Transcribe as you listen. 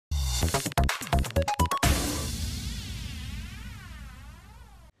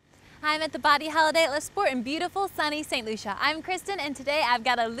I'm at the BodyHoliday at Sport in beautiful sunny St. Lucia. I'm Kristen and today I've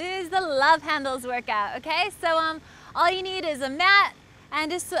got a lose the love handles workout, okay? So all you need is a mat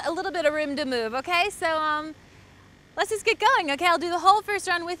and just a little bit of room to move, okay? So let's just get going, okay? I'll do the whole first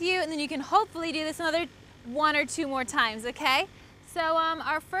run with you and then you can hopefully do this another 1 or 2 more times, okay? So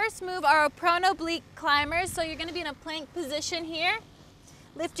our first move are our prone oblique climbers. So you're gonna be in a plank position here.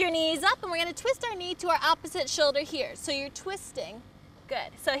 Lift your knees up and we're gonna twist our knee to our opposite shoulder here. So you're twisting.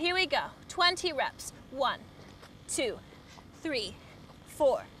 Good. So here we go. 20 reps. 1, 2, 3,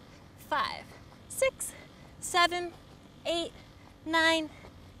 4, 5, 6, 7, 8, 9,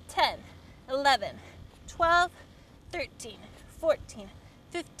 10, 11, 12, 13, 14,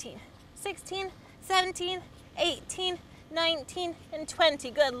 15, 16, 17, 18, 19, and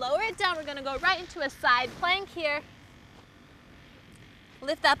 20. Good. Lower it down. We're going to go right into a side plank here.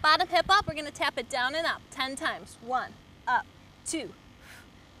 Lift that bottom hip up. We're going to tap it down and up 10 times. 1, up, 2,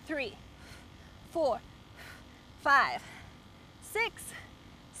 3, 4, 5, 6,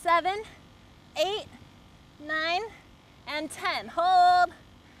 7, 8, 9, and 10. Hold. All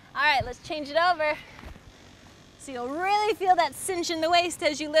right, let's change it over. So you'll really feel that cinch in the waist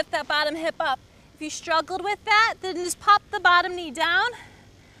as you lift that bottom hip up. If you struggled with that, then just pop the bottom knee down.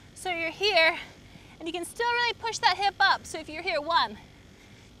 So you're here, and you can still really push that hip up. So if you're here, 1,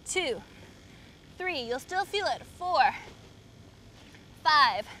 2, 3, you'll still feel it. 4,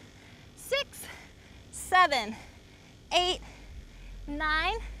 5, 6, 7, 8,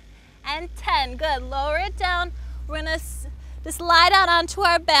 9, and 10. Good. Lower it down. We're gonna just lie down onto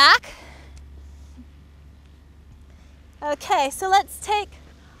our back. Okay, so let's take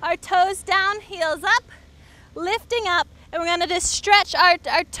our toes down, heels up, lifting up, and we're gonna just stretch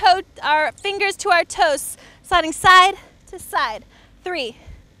our fingers to our toes, sliding side to side. 3,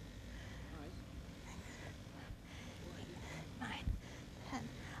 9, 10,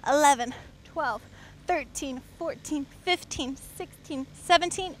 11, 12, 13, 14, 15, 16,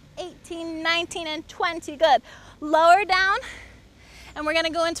 17, 18, 19, and 20. Good. Lower down, and we're gonna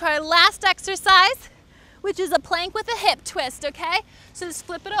go into our last exercise, which is a plank with a hip twist, okay? So just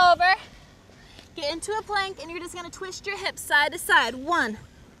flip it over, get into a plank, and you're just gonna twist your hips side to side. 1,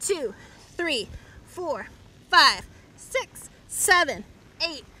 2, 3, 4, 5, 6, 7,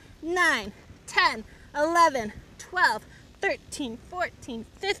 8, 9, 10, 11, 12, 13, 14,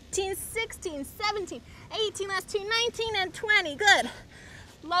 15, 16, 17, 18, last 2, 19, and 20. Good.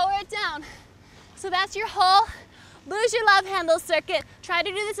 Lower it down. So that's your whole lose your love handle circuit. Try to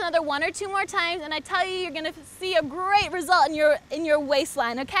do this another 1 or 2 more times, and I tell you, you're gonna see a great result in your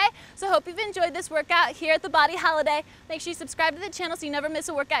waistline, okay? So I hope you've enjoyed this workout here at the BodyHoliday. Make sure you subscribe to the channel so you never miss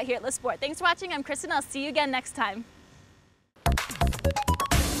a workout here at Sport. Thanks for watching. I'm Kristen. I'll see you again next time.